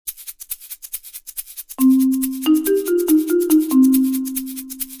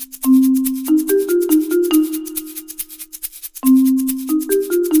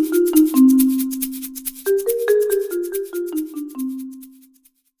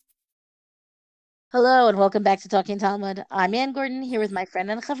Hello and welcome back to Talking Talmud. I'm Ann Gordon here with my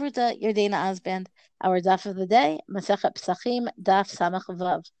friend and chavruta Yerdena Osband. Our daf of the day, Masechet Pesachim, daf Samach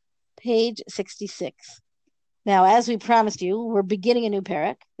Vav, page 66. Now, as we promised you, we're beginning a new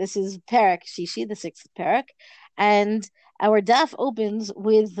parak. This is parak Shishi, the sixth parak, and our daf opens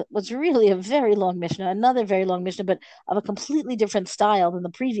with what's really a very long Mishnah, another very long Mishnah, but of a completely different style than the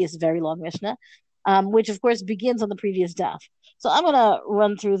previous very long Mishnah, which of course begins on the previous daf. So I'm going to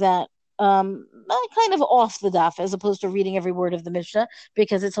run through that kind of off the daf as opposed to reading every word of the Mishnah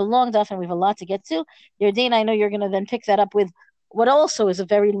because it's a long daf and we have a lot to get to. Yerdane, I know you're going to then pick that up with what also is a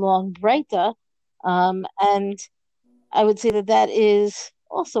very long Breita, and I would say that that is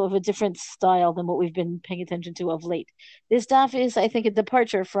also of a different style than what we've been paying attention to of late. This daf is, I think, a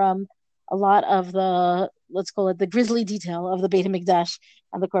departure from a lot of the, let's call it the grisly detail of the Beit HaMikdash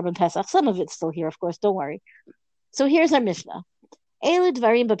and the Korban Pesach. Some of it's still here, of course, don't worry. So here's our Mishnah. Eilu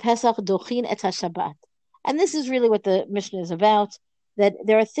dvarim b'Pesach dochin et haShabbat. And this is really what the Mishnah is about, that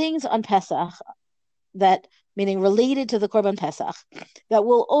there are things on Pesach that, meaning related to the Korban Pesach, that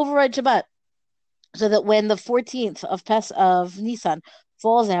will override Shabbat. So that when the 14th of Nisan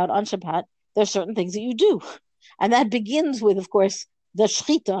falls out on Shabbat, there are certain things that you do. And that begins with, of course, the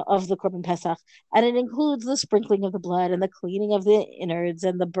shechita of the Korban Pesach, and it includes the sprinkling of the blood and the cleaning of the innards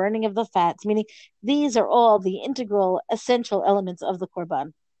and the burning of the fats, meaning these are all the integral, essential elements of the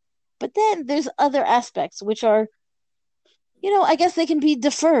Korban. But then there's other aspects which are, I guess they can be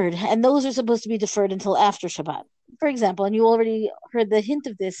deferred, and those are supposed to be deferred until after Shabbat. For example, and you already heard the hint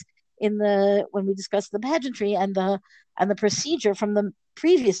of this in the when we discussed the pageantry and the procedure from the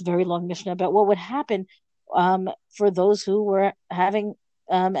previous very long Mishnah about what would happen for those who were having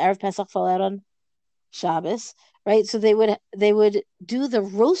Erev Pesach fall out on Shabbos, right? So they would do the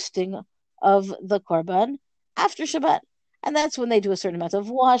roasting of the korban after Shabbat, and that's when they do a certain amount of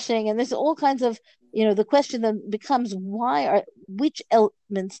washing, and there's all kinds of, the question then becomes which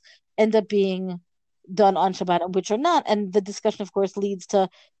elements end up being done on Shabbat and which are not, and the discussion, of course, leads to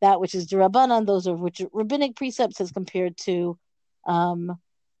that which is Durabanan, those are which rabbinic precepts as compared to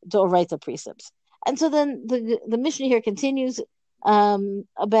Doraita precepts. And so then the Mishnah here continues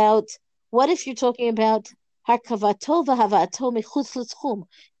about what if you're talking about harkavato v'havato mechutz l'tchum?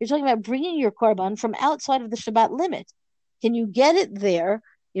 You're talking about bringing your korban from outside of the Shabbat limit. Can you get it there?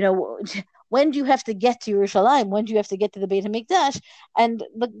 You know, when do you have to get to Yerushalayim? When do you have to get to the Beit Hamikdash? And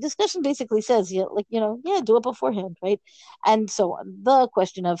the discussion basically says, yeah, do it beforehand, right? And so on. The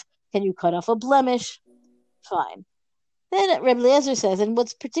question of can you cut off a blemish? Fine. Then Reb Eliezer says, and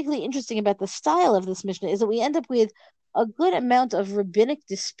what's particularly interesting about the style of this Mishnah is that we end up with a good amount of rabbinic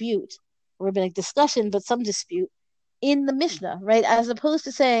discussion, but some dispute in the Mishnah, right? As opposed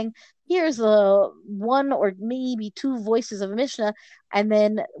to saying, here's the one or maybe two voices of a Mishnah, and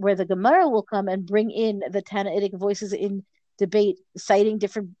then where the Gemara will come and bring in the Tannaitic voices in debate, citing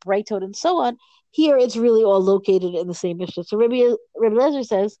different Brightot and so on. Here it's really all located in the same Mishnah. So Rabbi Eliezer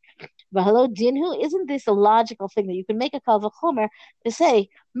says, V'halo dinhu, isn't this a logical thing that you can make a kal v'chomer to say,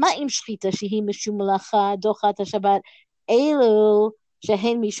 ma'im shchita shehi mishum malacha dochat Shabbat elu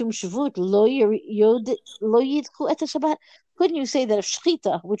shehen mishum shvut lo yidchu et Shabbat? Couldn't you say that if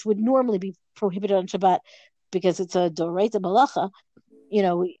shchita, which would normally be prohibited on Shabbat because it's a doraita malacha,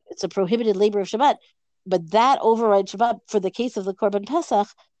 it's a prohibited labor of Shabbat, but that overrides Shabbat for the case of the Korban Pesach,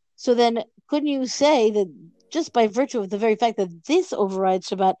 so then couldn't you say that just by virtue of the very fact that this overrides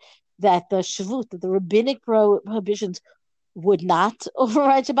Shabbat, that the shvut, that the rabbinic prohibitions would not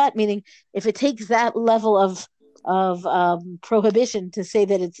override Shabbat, meaning if it takes that level of prohibition to say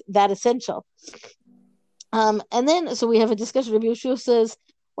that it's that essential. And then, so we have a discussion. Rabbi Yeshua says,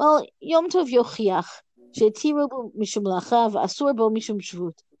 well, Yom Tov Yochiach, she'etiru bo mishum lacha v'asur bo mishum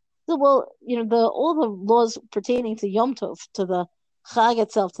shvut. So, well, all the laws pertaining to Yom Tov, to the Chag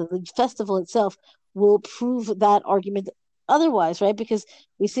itself, to the festival itself, will prove that argument otherwise, right? Because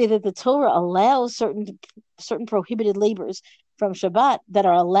we say that the Torah allows certain prohibited labors from Shabbat that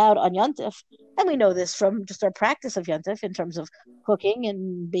are allowed on Yontif, and we know this from just our practice of Yontif in terms of cooking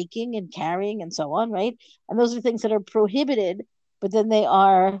and baking and carrying and so on, right? And those are things that are prohibited, but then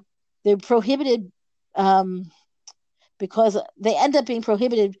they're prohibited because they end up being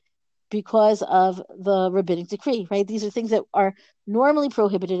prohibited because of the rabbinic decree, right? These are things that are normally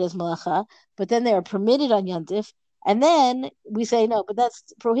prohibited as malacha, but then they are permitted on Yontif, and then we say no, but that's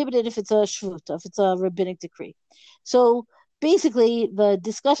prohibited if it's a shvut, if it's a rabbinic decree. So basically, the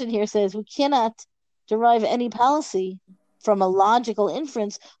discussion here says we cannot derive any policy from a logical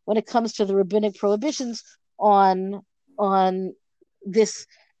inference when it comes to the rabbinic prohibitions on this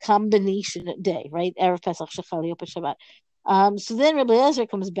combination day, right? Erev Pesach, Shechal, Yom Shabbat. So then Rabbi Eliezer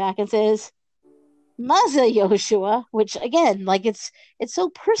comes back and says, Maza Yehoshua, which again, like it's so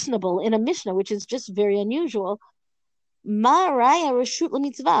personable in a Mishnah, which is just very unusual. Ma raya reshut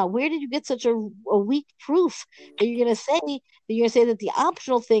lemitzvah. Where did you get such a weak proof that you're gonna say that the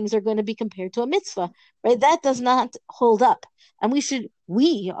optional things are going to be compared to a mitzvah, right? That does not hold up, and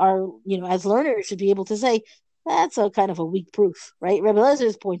we are, as learners should be able to say that's a kind of a weak proof, right? Rebbe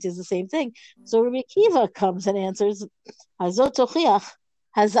Lezer's point is the same thing. So Rabbi Akiva comes and answers, Hazot tochiach,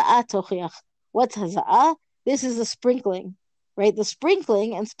 haza'at tochiach. What's haza'ah? This is a sprinkling, right? The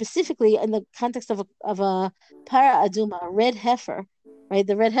sprinkling, and specifically in the context of a para aduma, a red heifer, right?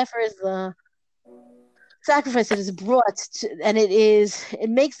 The red heifer is the sacrifice that is brought to, and it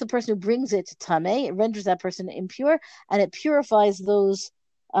makes the person who brings it tame. It renders that person impure, and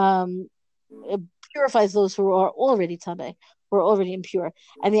um, it purifies those who are already tame, who are already impure.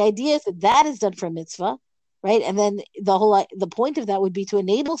 And the idea is that that is done for a mitzvah, right? And then the point of that would be to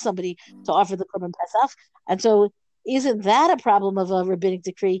enable somebody to offer the korban pesach. And so, isn't that a problem of a rabbinic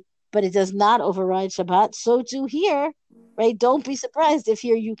decree? But it does not override Shabbat. So too here, right? Don't be surprised if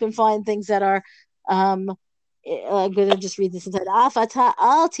here you can find things that are. I'm going to just read this inside. Afata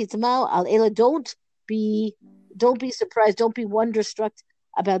al titmau al ela. Don't be surprised. Don't be wonderstruck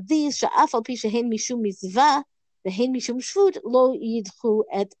about these. Sha'af al pi shehen mishum mitzvah. V'hen mishum shvut lo yidchu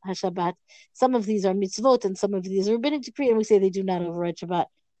et hashabbat. Some of these are mitzvot and some of these are rabbinic decree, and we say they do not override Shabbat.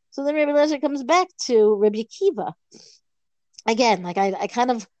 So then Rabbi Lezer comes back to Rabbi Akiva again. Like I kind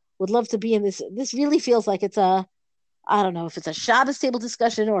of would love to be in this. This really feels like it's a, I don't know if it's a Shabbos table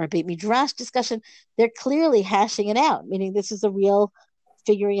discussion or a Beit Midrash discussion. They're clearly hashing it out, meaning this is a real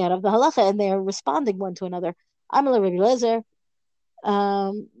figuring out of the halacha, and they're responding one to another. Amar Rabbi Lezer,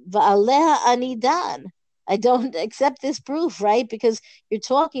 va'aleha anidan. I don't accept this proof, right? Because you're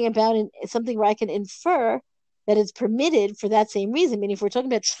talking about something where I can infer that it's permitted for that same reason. Meaning, if we're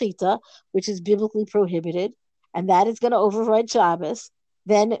talking about shchita, which is biblically prohibited, and that is going to override Shabbos,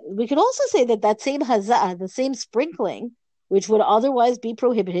 then we could also say that that same hazah, the same sprinkling, which would otherwise be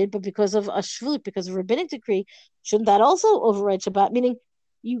prohibited, but because of a shvut, because of rabbinic decree, shouldn't that also override Shabbat? Meaning,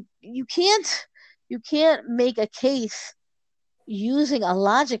 you can't make a case using a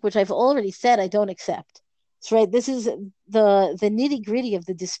logic which I've already said I don't accept. That's right. This is the nitty gritty of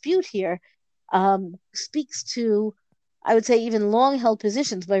the dispute here. Speaks to, I would say, even long held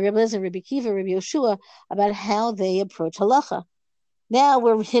positions by Rebbe Lezer, Rebbe Kiva, Rebbe Yoshua about how they approach halacha. Now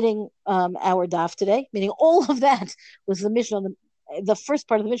we're hitting our daf today, meaning all of that was the mission on the first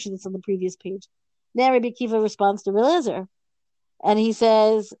part of the mission that's on the previous page. Now Rebbe Kiva responds to Rebbe Lezer, and he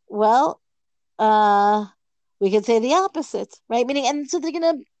says, "Well, we could say the opposite, right? Meaning, and so they're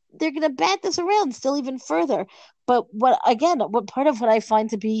gonna bat this around still even further. But what part of what I find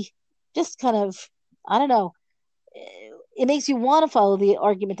to be just kind of, I don't know, it makes you want to follow the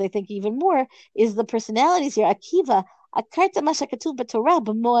argument, I think, even more, is the personalities here. Akiva, akarta mashakatu b'torah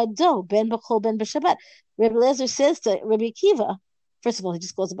b'moado ben b'chol ben b'shabbat. Rabbi Lezer says to Rabbi Akiva, first of all, he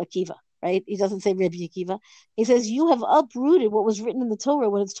just calls him Akiva, right? He doesn't say Rabbi Akiva. He says, you have uprooted what was written in the Torah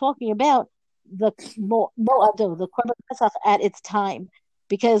when it's talking about the moado, the korban pesach at its time,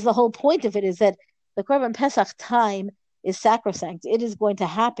 because the whole point of it is that the korban pesach time is sacrosanct. It is going to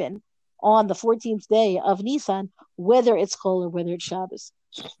happen on the 14th day of Nisan, whether it's Chol or whether it's Shabbos.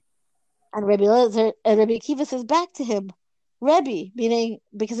 And Rabbi Akiva says back to him, Rebbe, meaning,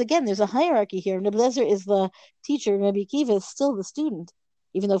 because again, there's a hierarchy here. Rabbi Lezer is the teacher, and Rabbi Akiva is still the student.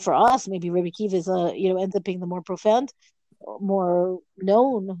 Even though for us, maybe Rabbi Akiva is ends up being the more profound, more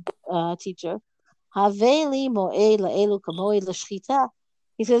known teacher. Haveli mo'ed la'elu kamo'ed l'shchita.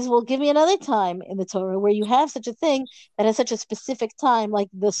 He says, well, give me another time in the Torah where you have such a thing that has such a specific time, like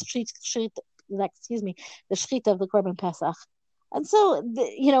the shchita of the Korban Pesach. And so, at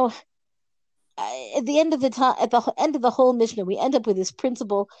the end of the time, at the end of the whole Mishnah, we end up with this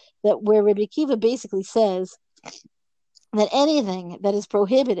principle that where Rabbi Akiva basically says that anything that is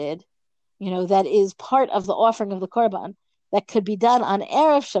prohibited, that is part of the offering of the Korban, that could be done on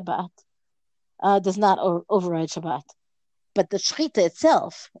Erev Shabbat, does not override Shabbat. But the shechita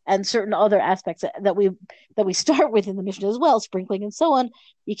itself and certain other aspects that we start with in the Mishnah as well, sprinkling and so on,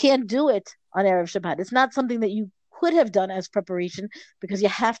 you can't do it on Erev Shabbat. It's not something that you could have done as preparation because you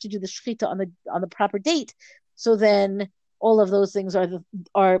have to do the shechita on the proper date. So then all of those things are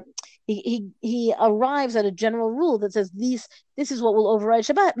he arrives at a general rule that says this is what will override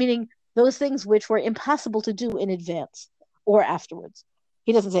Shabbat, meaning those things which were impossible to do in advance or afterwards.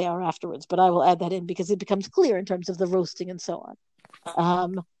 He doesn't say or afterwards, but I will add that in because it becomes clear in terms of the roasting and so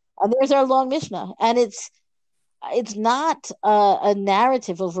on. And there's our long Mishnah, and it's not a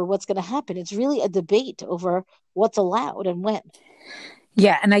narrative over what's going to happen. It's really a debate over what's allowed and when.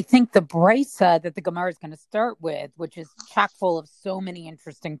 Yeah, and I think the brisa that the Gemara is going to start with, which is chock full of so many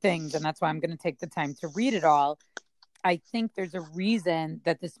interesting things, and that's why I'm going to take the time to read it all. I think there's a reason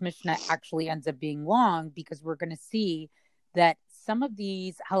that this Mishnah actually ends up being long, because we're going to see that some of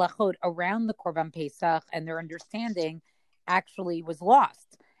these halachot around the Korban Pesach and their understanding actually was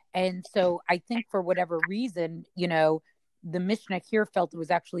lost. And so I think for whatever reason, the Mishnah here felt it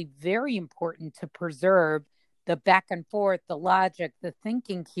was actually very important to preserve the back and forth, the logic, the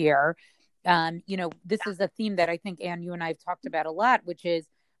thinking here. This is a theme that I think, Anne, you and I have talked about a lot, which is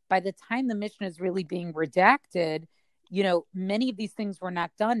by the time the Mishnah is really being redacted, many of these things were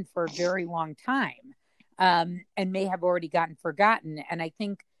not done for a very long time, and may have already gotten forgotten. And I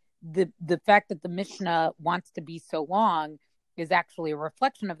think the fact that the Mishnah wants to be so long is actually a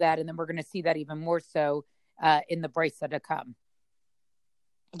reflection of that. And then we're going to see that even more so in the brisa to come.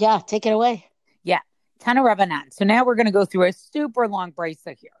 Yeah, take it away. Yeah, Tana Rabbanan. So now we're going to go through a super long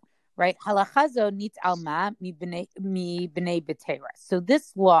brisa here, right? Halachazo nit alma mi bnei betera. So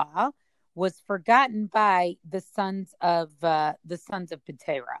this law was forgotten by the sons of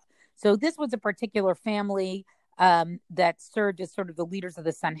Betera. So this was a particular family that served as sort of the leaders of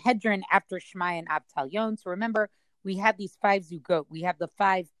the Sanhedrin after Shmai and Avtalyon. So remember, we have these 5 zugot. We have the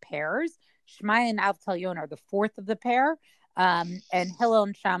 5 pairs. Shmai and Avtalyon are the 4th of the pair, and Hillel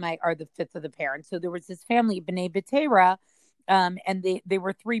and Shammai are the 5th of the pair. And so there was this family, Bnei Betera, and they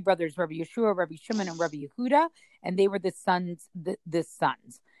were 3 brothers, Rabbi Yeshua, Rabbi Shimon, and Rabbi Yehuda, and they were the sons.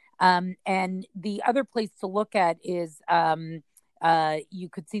 And the other place to look at is you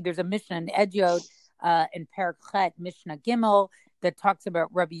could see there's a Mishnah in Edyot in Perek Chet, Mishnah Gimel, that talks about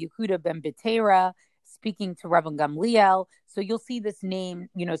Rabbi Yehuda ben Betera speaking to Rabban Gamliel. So you'll see this name,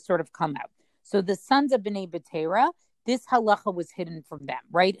 sort of come out. So the sons of Bnei Betera, this halacha was hidden from them,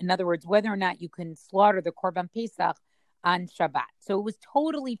 right? In other words, whether or not you can slaughter the Korban Pesach on Shabbat. So it was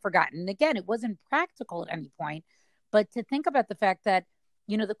totally forgotten. And again, it wasn't practical at any point, but to think about the fact that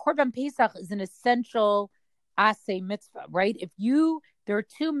the Korban Pesach is an essential asay mitzvah, right? There are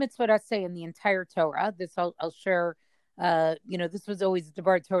 2 mitzvot asay in the entire Torah. This I'll share. This was always a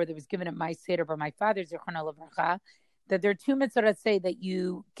Devar Torah that was given at my Seder by my father, Zichrono Livracha, that there are 2 mitzvot asay that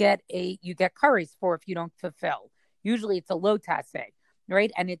you get kares for if you don't fulfill. Usually it's a lo taseh,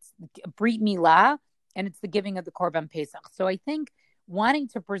 right? And it's Brit Milah, and it's the giving of the Korban Pesach. So I think wanting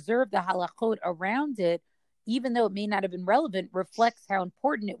to preserve the halachot around it, even though it may not have been relevant, reflects how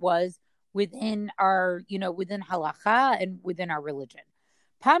important it was within our, within halacha and within our religion.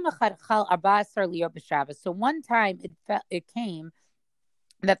 So one time it came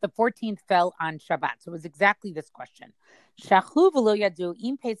that the 14th fell on Shabbat. So it was exactly this question.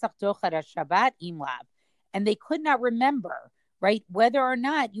 And they could not remember, right, whether or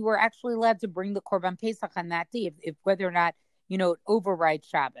not you were actually allowed to bring the Korban Pesach on that day, if whether or not, it overrides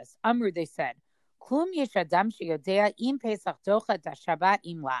Shabbos. Amru, they said, so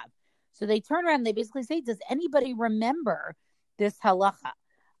they turn around and they basically say, does anybody remember this halacha?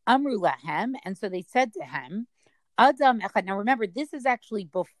 Amru lahem. And so they said to him, Adam echad. Now remember, this is actually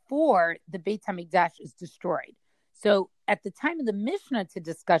before the Beit HaMikdash is destroyed. So at the time of the Mishnah to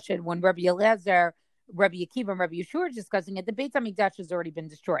discussion, when Rabbi Eliezer, Rabbi Akiva, and Rabbi Yeshua are discussing it, the Beit HaMikdash has already been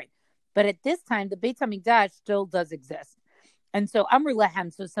destroyed. But at this time, the Beit HaMikdash still does exist. And so Amru Lahem,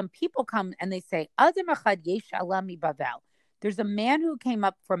 so some people come and they say, Adam Echad Yesh Alami Bavel. There's a man who came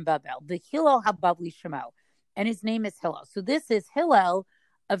up from Bavel, the Hillel HaBavli Shemo, and his name is Hillel. So this is Hillel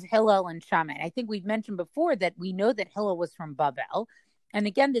of Hillel and Shammai. I think we've mentioned before that we know that Hillel was from Bavel. And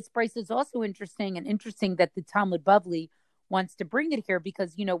again, this price is also interesting that the Talmud Bavli wants to bring it here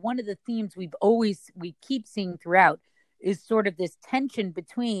because, one of the themes we keep seeing throughout is sort of this tension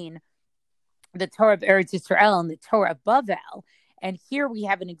between the Torah of Eretz Yisrael and the Torah of Bavel. And here we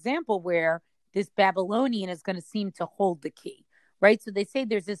have an example where this Babylonian is going to seem to hold the key, right? So they say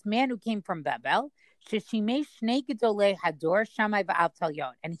there's this man who came from Babel, and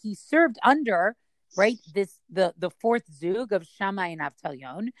he served under, right, the 4th zug of Shammai and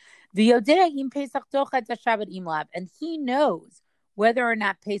Avtalyon. And he knows whether or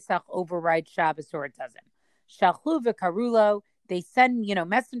not Pesach overrides Shabbos or it doesn't. Shalchu v'karulo. They send,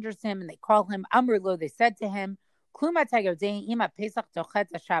 messengers to him and they call him Amrlo. They said to him,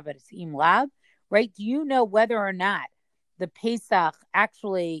 right? Do you know whether or not the Pesach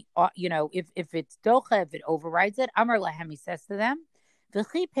actually, if it's docha, if it overrides it? Amar lahem, he says to them, he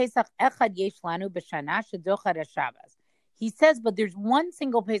says, but there's one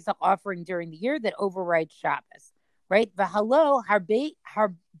single Pesach offering during the year that overrides Shabbos, right? V'halo harbe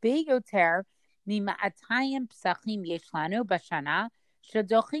yoter.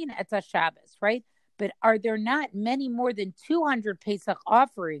 Right? but are there not many more than 200 Pesach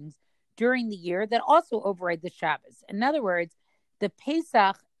offerings during the year that also override the Shabbos? In other words, the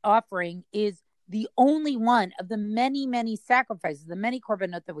Pesach offering is the only one of the many, many sacrifices, the many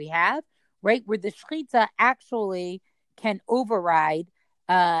korbanot that we have, right, where the shechita actually can override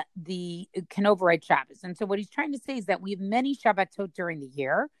Shabbos. And so what he's trying to say is that we have many Shabbatot during the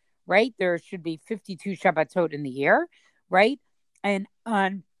year, right? There should be 52 Shabbatot in the year, right? And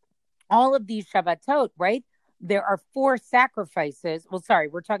on all of these Shabbatot, right, there are 4 sacrifices. Well, sorry,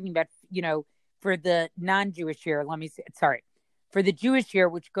 we're talking about, for the non-Jewish year, for the Jewish year,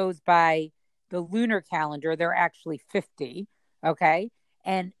 which goes by the lunar calendar, there are actually 50, okay?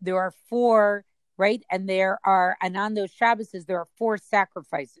 And there are 4, right? And on those Shabbos, there are 4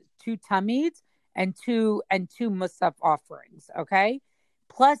 sacrifices, 2 tamids and two musaf offerings, okay?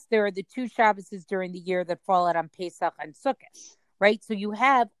 Plus, there are the 2 Shabbos during the year that fall out on Pesach and Sukkot, right? So you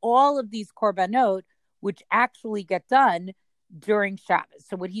have all of these korbanot, which actually get done during Shabbos.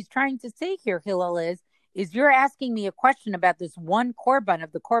 So what he's trying to say here, Hillel, is you're asking me a question about this one korban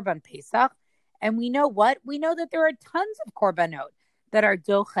of the korban Pesach, and we know what? We know that there are tons of korbanot that are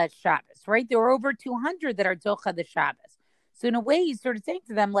docha Shabbos, right? There are over 200 that are docha the Shabbos. So in a way, he's sort of saying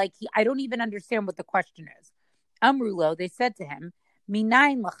to them, like, I don't even understand what the question is. Amrulo, they said to him,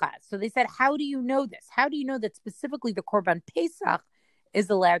 Minayin lacha. So they said, how do you know this? How do you know that specifically the korban Pesach is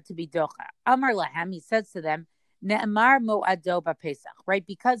allowed to be docha? Amar lahem, he says to them, Ne'emar mo'ado Pesach, right?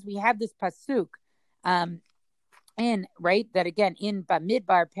 Because we have this pasuk, that again in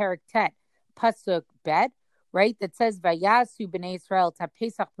Bamidbar Perek Tet pasuk bet, right, that says Vayasu b'nei Israel ta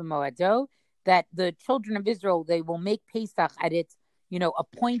Pesach b'moado, that the children of Israel, they will make Pesach at its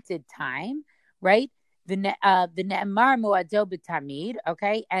appointed time, right? The ne'emar moado b'tamid,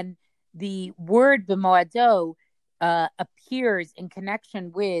 okay, and the word b'moado appears in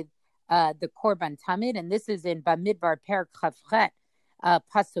connection with the korban tamid, and this is in Bamidbar Perek Chavchet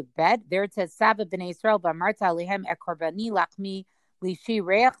pasuk bet. There it says Saba b'nei Israel b'amarta alehem ek korbani lachmi lishi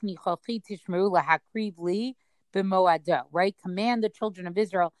reach nichochi tishmeru lahakriv li b'moado, right? Command the children of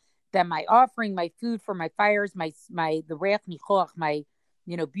Israel that my offering, my food for my fires, the reach nichoch, my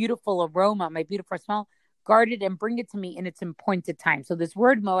beautiful aroma, my beautiful smell, guard it and bring it to me in its appointed time. So this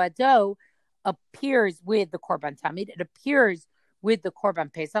word moado appears with the korban tamid. It appears with the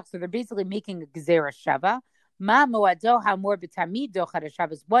korban pesach. So they're basically making a gezerah shava. Ma moado hamor b'tamid docha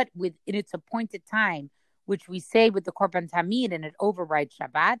Shabbos. What in its appointed time, which we say with the korban tamid, and it overrides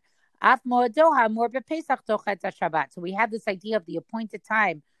Shabbat. Af moado hamor b'pesach docha Shabbat. So we have this idea of the appointed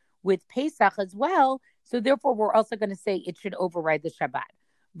time with Pesach as well. So therefore, we're also going to say it should override the Shabbat.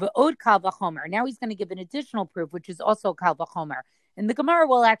 V'od kal v'chomer. Now he's going to give an additional proof, which is also kal v'chomer. And the Gemara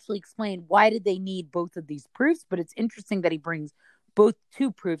will actually explain why did they need both of these proofs, but it's interesting that he brings both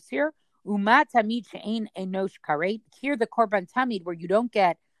 2 proofs here. Umat tamid she'ein enosh karet. Here the korban tamid, where you don't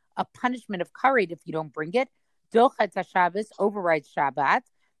get a punishment of karet if you don't bring it. Dochet Shabbos overrides Shabbat.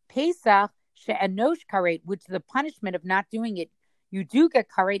 Pesach she'enosh karet, which the punishment of not doing it, you do get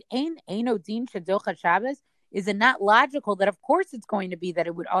karet. Ein odin she'dochet Shabbos. Is it not logical that, of course, it's going to be that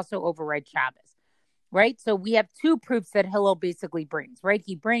it would also override Shabbos, right? So we have 2 proofs that Hillel basically brings, right?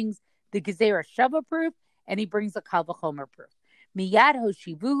 He brings the Gezerah Shava proof, and he brings the Kal V'chomer proof. Miyad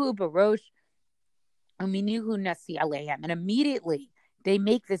hoshivuhu barosh uminuhu nasi alehem. And immediately they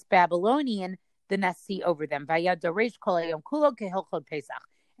make this Babylonian the nasi over them. Vayad doresh kol hayom kulo kehilchot Pesach.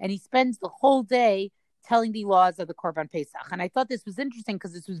 And he spends the whole day telling the laws of the Korban Pesach. And I thought this was interesting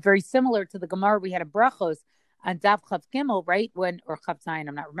because this was very similar to the Gemara we had in Brachos on Daf Chav Gimel, right? Or Chav Zayin,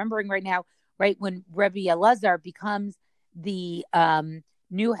 I'm not remembering right now, right? When Rabbi Elazar becomes the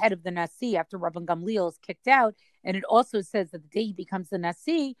new head of the Nasi after Rabban Gamliel is kicked out. And it also says that the day he becomes the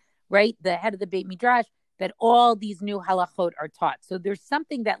Nasi, right, the head of the Beit Midrash, that all these new halachot are taught. So there's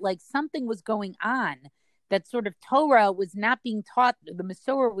something that, like, something was going on, that sort of Torah was not being taught, the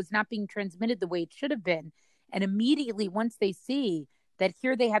Masorah was not being transmitted the way it should have been. And immediately, once they see that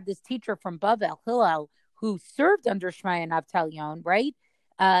here they have this teacher from Bavel, Hillel, who served under Shmaya and Avtalion, right?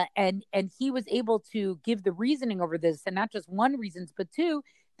 And he was able to give the reasoning over this, and not just one reasons, but 2.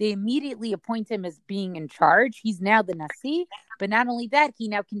 They immediately appoint him as being in charge. He's now the Nasi, but not only that, he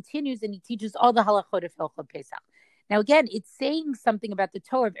now continues and he teaches all the halachot of Hilchot Pesach. Now, again, it's saying something about the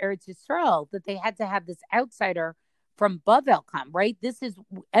Torah of Eretz Yisrael, that they had to have this outsider from Bavel come, right? This is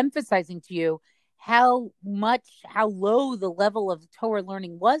emphasizing to you how low the level of Torah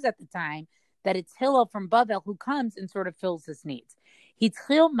learning was at the time, that it's Hillel from Bavel who comes and sort of fills his needs. So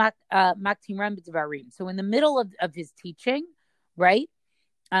in the middle of his teaching, right,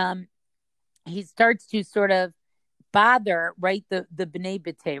 he starts to sort of bother, right, the Bnei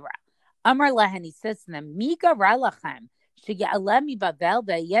B'Tera. Amar lahen, he says to them, Mika ralachem, she'ya'aleh mi Bavel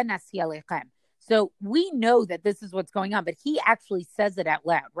ve'yeh nasi alechem. So we know that this is what's going on, but he actually says it out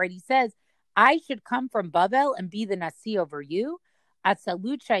loud, right? He says, I should come from Babel and be the nasi over you.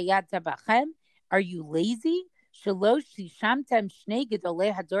 Atzalut shayat tabachem. Are you lazy? Shalosh shishamtem shnei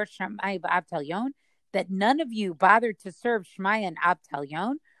gedolei hador Shammai v'Avtalyon. That none of you bothered to serve Shmai and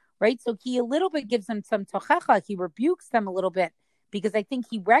Avtalyon, right? So he a little bit gives them some tochacha. He rebukes them a little bit because I think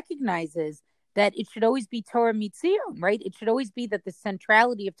he recognizes that it should always be Torah Mitzion, right? It should always be that the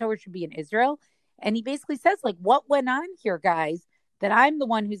centrality of Torah should be in Israel. And he basically says, like, what went on here, guys, that I'm the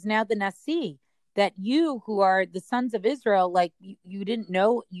one who's now the Nasi, that you who are the sons of Israel, like, you didn't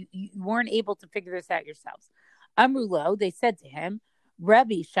know, you weren't able to figure this out yourselves. Amrulo, they said to him,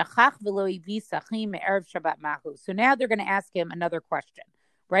 Rebbe, shachach v'lo ivi sachim erev Shabbat mahu. So now they're going to ask him another question,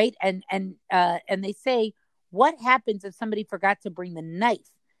 right? And they say, what happens if somebody forgot to bring the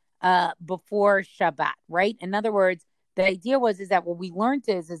knife before Shabbat, right? In other words, the idea is that what we learned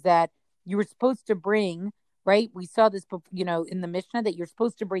is that you were supposed to bring, right? We saw this, in the Mishnah, that you're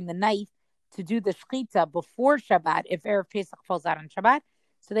supposed to bring the knife to do the shechita before Shabbat if Erev Pesach falls out on Shabbat.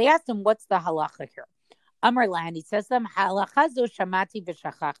 So they asked him, what's the halacha here? Amar Lahan, he says to them, halacha zo shamati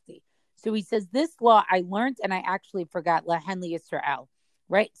v'shachachti. So he says, this law I learned and I actually forgot. Lahan li Yisrael,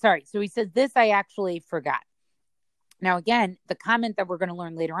 right? Sorry. So he says, this I actually forgot. Now, again, the comment that we're going to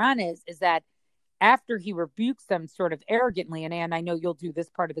learn later on is that after he rebukes them sort of arrogantly, and I know you'll do this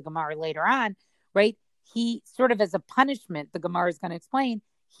part of the Gemara later on, right? He sort of, as a punishment, the Gemara is going to explain,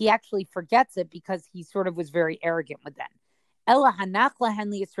 he actually forgets it because he sort of was very arrogant with them. Ela hanach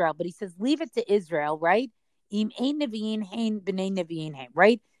lahen li Yisrael, but he says, leave it to Israel, right? Im ein nevi'in hein b'nei nevi'in hein,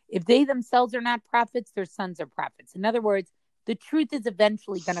 right? If they themselves are not prophets, their sons are prophets. In other words, the truth is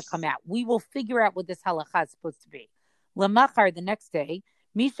eventually going to come out. We will figure out what this halacha is supposed to be. Lamachar, the next day,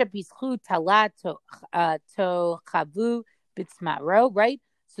 Misha pischu talat to chavu bitzmaro, right?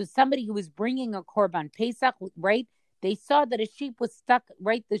 So somebody who was bringing a korban pesach, right? They saw that a sheep was stuck,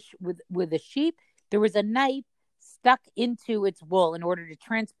 right? With a sheep, there was a knife stuck into its wool in order to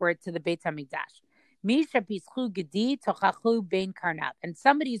transport it to the Beit HaMikdash. Misha pischu gedi tochachu bein karnat, and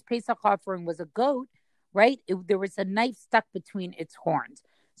somebody's pesach offering was a goat, right? There was a knife stuck between its horns.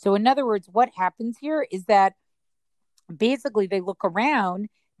 So in other words, what happens here is that basically they look around,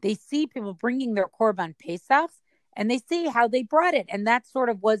 they see people bringing their korban pesachs, and they see how they brought it. And that sort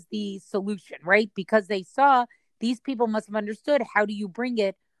of was the solution, right? Because they saw these people must have understood, how do you bring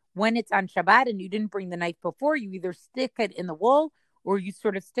it when it's on Shabbat and you didn't bring the knife before? You either stick it in the wool or you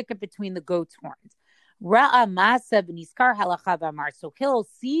sort of stick it between the goat's horns. Ra'a Masa b'niskar halacha v'amar. So Hillel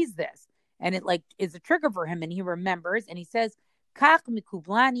sees this and it like is a trigger for him, and he remembers and he says, Kach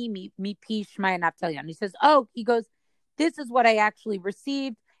mikublani mi pi Shmai and Avtalyon. He says, he goes, this is what I actually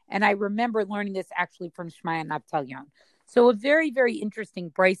received, and I remember learning this actually from Shmai and Avtalyon. So a very, very interesting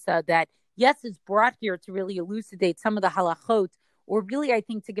brisa that, yes, is brought here to really elucidate some of the halachot, or really, I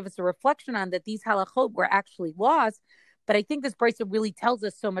think, to give us a reflection on that these halachot were actually lost. But I think this brisa really tells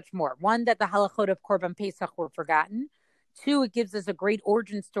us so much more. One, that the halachot of Korban Pesach were forgotten. Two, it gives us a great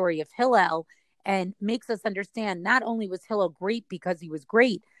origin story of Hillel and makes us understand not only was Hillel great because he was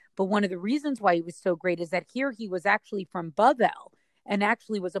great, but one of the reasons why he was so great is that here he was actually from Bavel and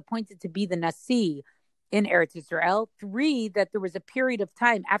actually was appointed to be the Nasi in Eretz Israel. Three, that there was a period of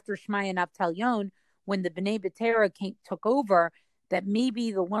time after Shmai and Avtalyon when the Bnei B'Tera took over, that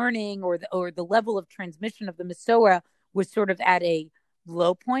maybe the learning or the level of transmission of the Masorah was sort of at a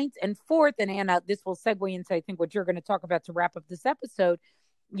low point. And fourth, and Anna, this will segue into, I think, what you're going to talk about to wrap up this episode,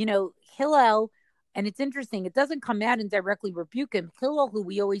 Hillel. And it's interesting, it doesn't come out and directly rebuke him. Hillel, who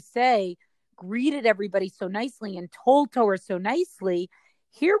we always say greeted everybody so nicely and told Torah so nicely,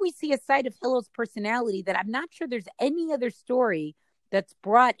 here we see a side of Hillel's personality that I'm not sure there's any other story that's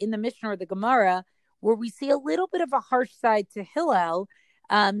brought in the Mishnah or the Gemara where we see a little bit of a harsh side to Hillel.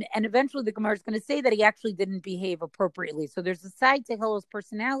 And eventually the Gemara is going to say that he actually didn't behave appropriately. So there's a side to Hillel's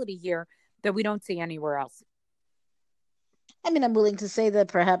personality here that we don't see anywhere else. I mean, I'm willing to say that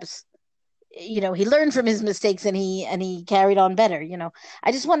perhaps he learned from his mistakes and he carried on better.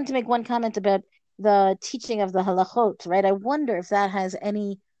 I just wanted to make one comment about the teaching of the halachot, right? I wonder if that has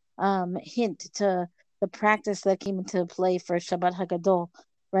any hint to the practice that came into play for Shabbat Hagadol,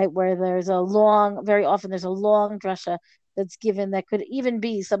 right? Where very often there's a long drasha that's given that could even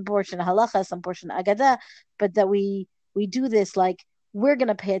be some portion halacha, some portion agadah, but that we do this like we're going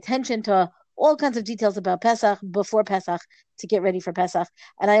to pay attention to all kinds of details about Pesach before Pesach to get ready for Pesach.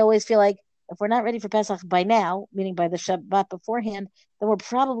 And I always feel like if we're not ready for Pesach by now, meaning by the Shabbat beforehand, then we're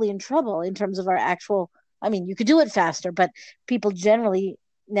probably in trouble in terms of our actual, I mean, you could do it faster, but people generally,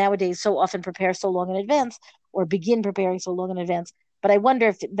 nowadays so often prepare so long in advance or begin preparing so long in advance. But I wonder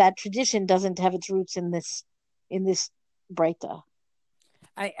if that tradition doesn't have its roots in this breita.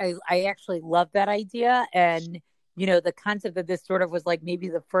 I actually love that idea. And, the concept that this sort of was like maybe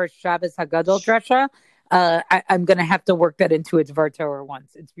the first Shabbos Hagadol Dresha. I'm going to have to work that into its Vartorah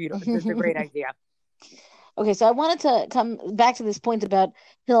once. It's beautiful. It's a great idea. Okay, so I wanted to come back to this point about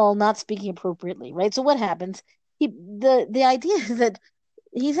Hillel not speaking appropriately, right? So what happens? The idea is that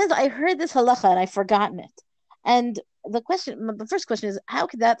he says, I heard this halacha and I've forgotten it. And the first question is, how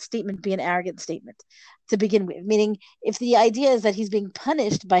could that statement be an arrogant statement to begin with? Meaning, if the idea is that he's being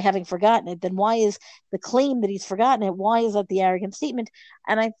punished by having forgotten it, then why is the claim that he's forgotten it? Why is that the arrogant statement?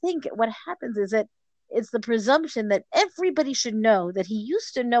 And I think what happens is that it's the presumption that everybody should know that he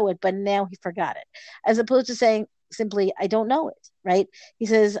used to know it, but now he forgot it, as opposed to saying simply, I don't know it, right? He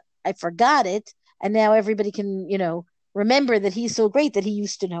says, I forgot it, and now everybody can, remember that he's so great that he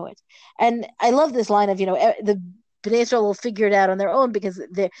used to know it. And I love this line of, the Bnei Israel will figure it out on their own because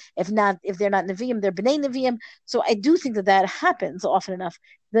if they're not Nevi'im, they're Bnei Nevi'im. So I do think that happens often enough.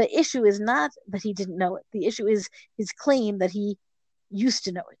 The issue is not that he didn't know it. The issue is his claim that he used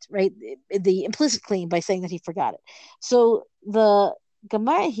to know it, right? The implicit claim by saying that he forgot it. So the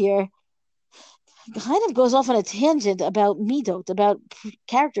Gemara here kind of goes off on a tangent about midot, about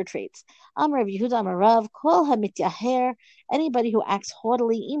character traits. Amar Yehuda Amar Rav, Kol hamityaher, anybody who acts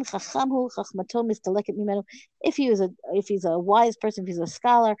haughtily, im chachamhu chachmato mistaleket mimenu. If he's a wise person, if he's a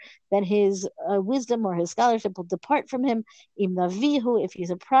scholar, then his wisdom or his scholarship will depart from him. Im navihu, if he's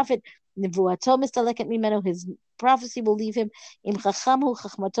a prophet, nivuato mistaleket mimenu, his prophecy will leave him. Im chachamhu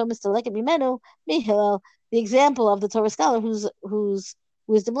chachmato mistaleket mimenu, mihilel. The example of the Torah scholar whose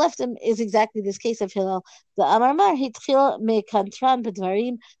wisdom left him is exactly this case of Hillel. The Amar Mar hitchil mekantran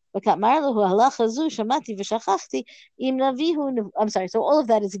bedvarim v'kamar lehu halacha zu shamati v'shachachti im navihu. I'm sorry. So all of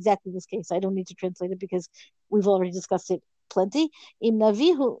that is exactly this case. I don't need to translate it because we've already discussed it plenty. Im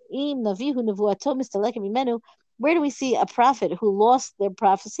navihu nevuato mistalekem mimenu. Where do we see a prophet who lost their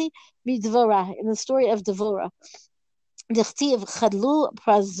prophecy? Midvorah, in the story of Devorah. Dichtiv chadlu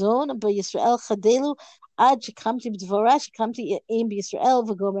prazon b'Yisrael chadelu ad shekamti b'dvorah shekamti im b'Yisrael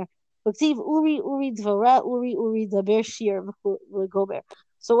v'gomer. Dichtiv uri dvorah uri daber shir v'gomer.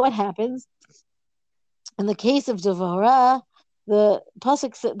 So what happens in the case of Devorah? The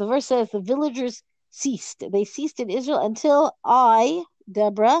verse says the villagers ceased. They ceased in Israel until I,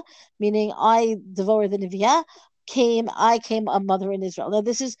 Deborah, meaning I, Devorah the Neviah, I came a mother in Israel. Now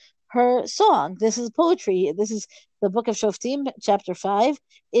this is her song. This is poetry. This is the book of Shoftim, chapter 5.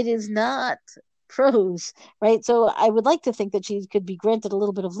 It is not prose, right? So I would like to think that she could be granted a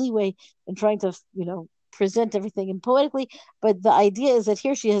little bit of leeway in trying to, present everything in poetically. But the idea is that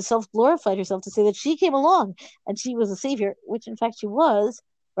here she has self-glorified herself to say that she came along and she was a savior, which in fact she was,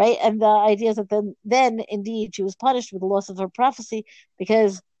 right? And the idea is that then indeed she was punished with the loss of her prophecy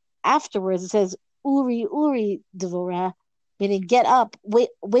because afterwards it says, Uri, Devorah, meaning get up,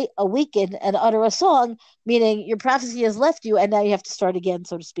 awaken, and utter a song, meaning your prophecy has left you, and now you have to start again,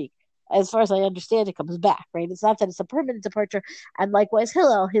 so to speak. As far as I understand, it comes back, right? It's not that it's a permanent departure, and likewise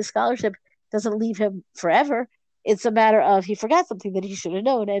Hillel, his scholarship doesn't leave him forever. It's a matter of he forgot something that he should have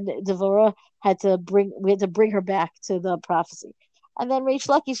known, and Devorah we had to bring her back to the prophecy. And then Reish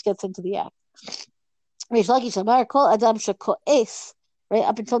Lakish gets into the act. Reish Lakish Amar Kol Adam Shekoes. Right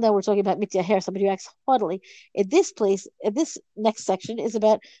up until now, we're talking about mityaher, somebody who acts haughtily. In this next section is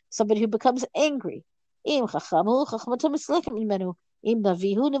about somebody who becomes angry. And the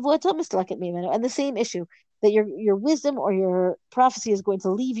same issue that your wisdom or your prophecy is going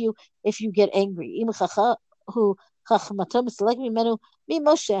to leave you if you get angry.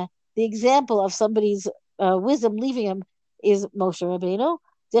 The example of somebody's wisdom leaving him is Moshe Rabbeinu.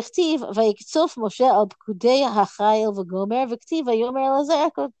 דכתיב ויקצוף משה על פקודי החיל וגומר וכתיב ויאמר אלעזר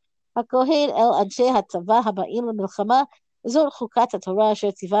הכהן אל אנשי הצבא הבאים למלחמה זאת חוקת התורה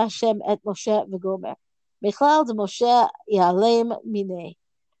אשר ציווה השם את משה וגומר. בכלל זה משה ייעלם מיני.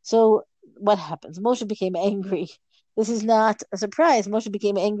 So what happens? Moshe became angry. This is not a surprise. Moshe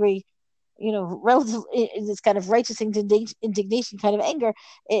became angry, relative, this kind of righteous indignation kind of anger.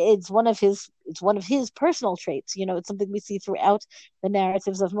 It's one of his personal traits. It's something we see throughout the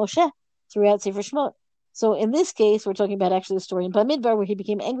narratives of Moshe, throughout Sefer Shemot. So in this case, we're talking about actually the story in Bamidbar where he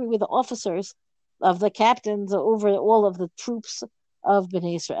became angry with the officers of the captains over all of the troops of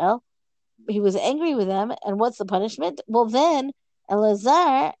Bnei Israel. He was angry with them, and what's the punishment? Well, then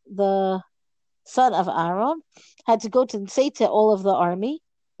Elazar, the son of Aaron, had to go to say to all of the army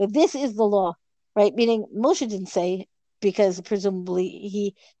that this is the law, right? Meaning Moshe didn't say because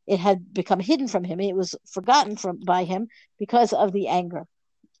presumably it had become hidden from him. It was forgotten by him because of the anger.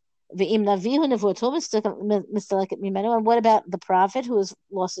 Ve'im navihu nevuato mistaleket mimenu. And what about the prophet who has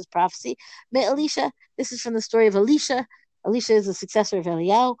lost his prophecy? Me Elisha. This is from the story of Elisha. Elisha is the successor of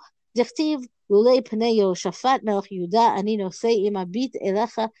Eliyahu. Dichtiv lulei pnei Yoshafat melech Yehuda ani nosei im abit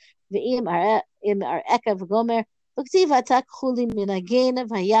elecha ve'im ar'eka v'gomer v'ktiv ata kchuli minagen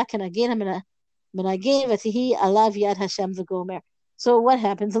v'haya kenagen minagen v'tihi alav yad Hashem v'gomer. So what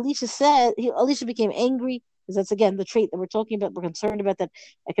happens? Elisha became angry, because that's again the trait that we're talking about. We're concerned about that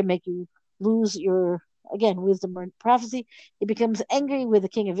it can make you lose your, again, wisdom or prophecy. He becomes angry with the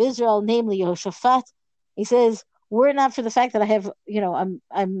king of Israel, namely Yehoshaphat. He says, "Were it not for the fact that I have,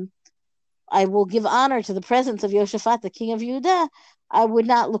 I will give honor to the presence of Yehoshaphat, the king of Judah, I would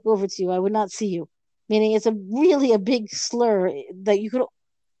not look over to you. I would not see you." Meaning, it's really a big slur that you could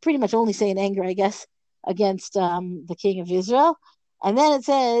pretty much only say in anger, I guess, against the king of Israel. And then it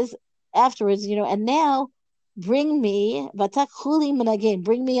says afterwards, and now bring me a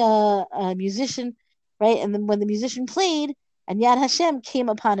musician, right? And then when the musician played, and Yad Hashem came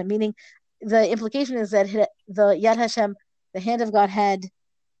upon him, meaning the implication is that the Yad Hashem, the hand of God, had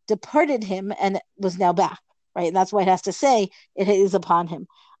departed him and was now back, right? And that's why it has to say it is upon him.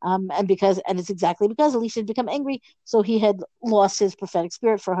 And it's exactly because Elisha had become angry, so he had lost his prophetic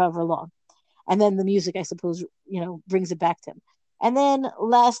spirit for however long. And then the music, I suppose, brings it back to him. And then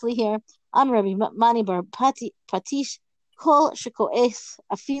lastly here, Rabbi Mani bar Patish, Kol shekoes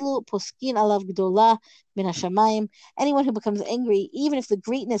afilu poskin alav gdola min hashamayim. Anyone who becomes angry, even if the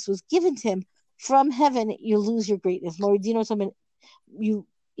greatness was given to him from heaven, you lose your greatness. The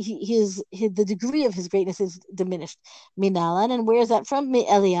degree of his greatness is diminished. Minalan, and where is that from?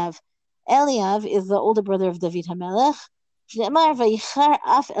 Eliav. Eliav is the older brother of David HaMelech. שנאמר ויחר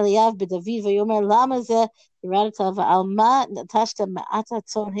אף אליאב בדוד ויאמר למה זה ירדת ועל מה נטשת מעט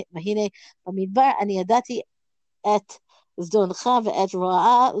הצאן והנה במדבר אני ידעתי את זדונך ואת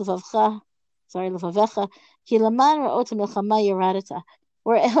רעה לבבך כי למען רעות המלחמה ירדת.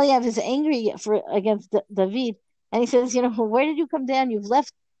 Where Eliav is angry against David, and he says, where did you come down? You've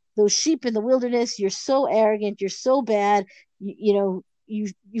left those sheep in the wilderness. You're so arrogant. You're so bad.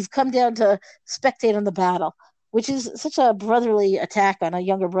 You've come down to spectate on the battle, which is such a brotherly attack on a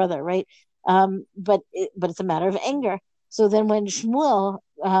younger brother, right? But it's a matter of anger. So then when Shmuel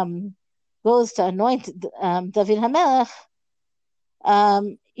goes to anoint David HaMelech,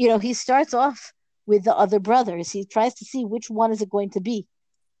 he starts off with the other brothers. He tries to see which one is it going to be.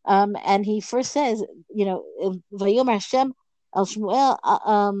 And he first says, Vayomer Hashem el Shmuel,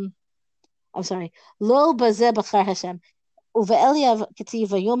 I'm sorry, Lo bazeh b'char Hashem. ובאליאב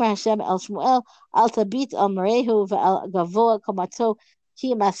כתיב ויאמר השם אל שמואל אל תביט על מראהו ועל גבוה קומתו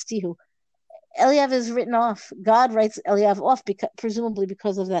כי המסתיהו. Eliav is written off. God writes Eliav off, presumably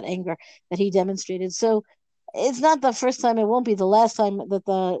because of that anger that he demonstrated. So it's not the first time, it won't be the last time that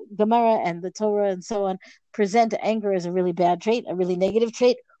the Gemara and the Torah and so on present anger as a really bad trait, a really negative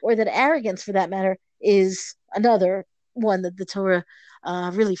trait, or that arrogance, for that matter, is another one that the Torah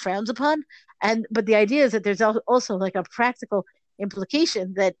really frowns upon. But the idea is that there's also like a practical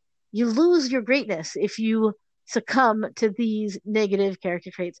implication that you lose your greatness if you succumb to these negative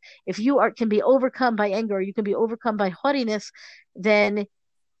character traits. If you can be overcome by anger, or you can be overcome by haughtiness, then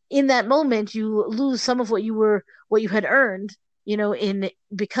in that moment you lose some of what you had earned, in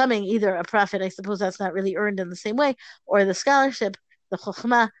becoming either a prophet. I suppose that's not really earned in the same way, or the scholarship, the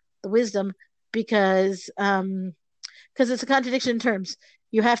chokhmah, the wisdom, because it's a contradiction in terms.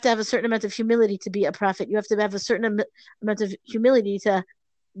 You have to have a certain amount of humility to be a prophet. You have to have a certain amount of humility to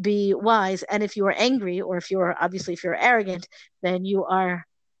be wise. And if you are angry, or if you're arrogant, then you are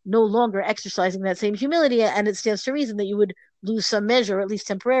no longer exercising that same humility. And it stands to reason that you would lose some measure, at least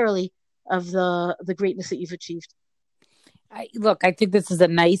temporarily, of the greatness that you've achieved. I think this is a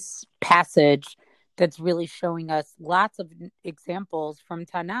nice passage that's really showing us lots of examples from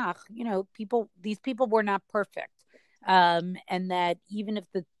Tanakh. These people were not perfect. And that even if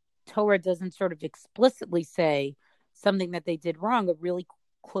the Torah doesn't sort of explicitly say something that they did wrong, a really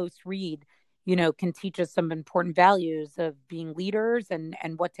close read, can teach us some important values of being leaders and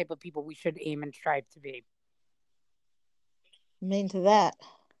what type of people we should aim and strive to be. Amen to that.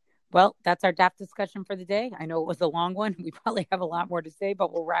 Well, that's our DAF discussion for the day. I know it was a long one. We probably have a lot more to say,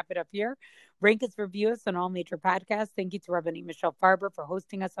 but we'll wrap it up here. Rank us, review us on all major podcasts. Thank you to Rabbanit Michelle Farber for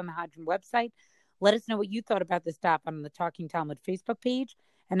hosting us on the Hadran website. Let us know what you thought about this DAF on the Talking Talmud Facebook page.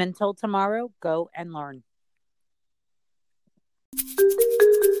 And until tomorrow, go and learn.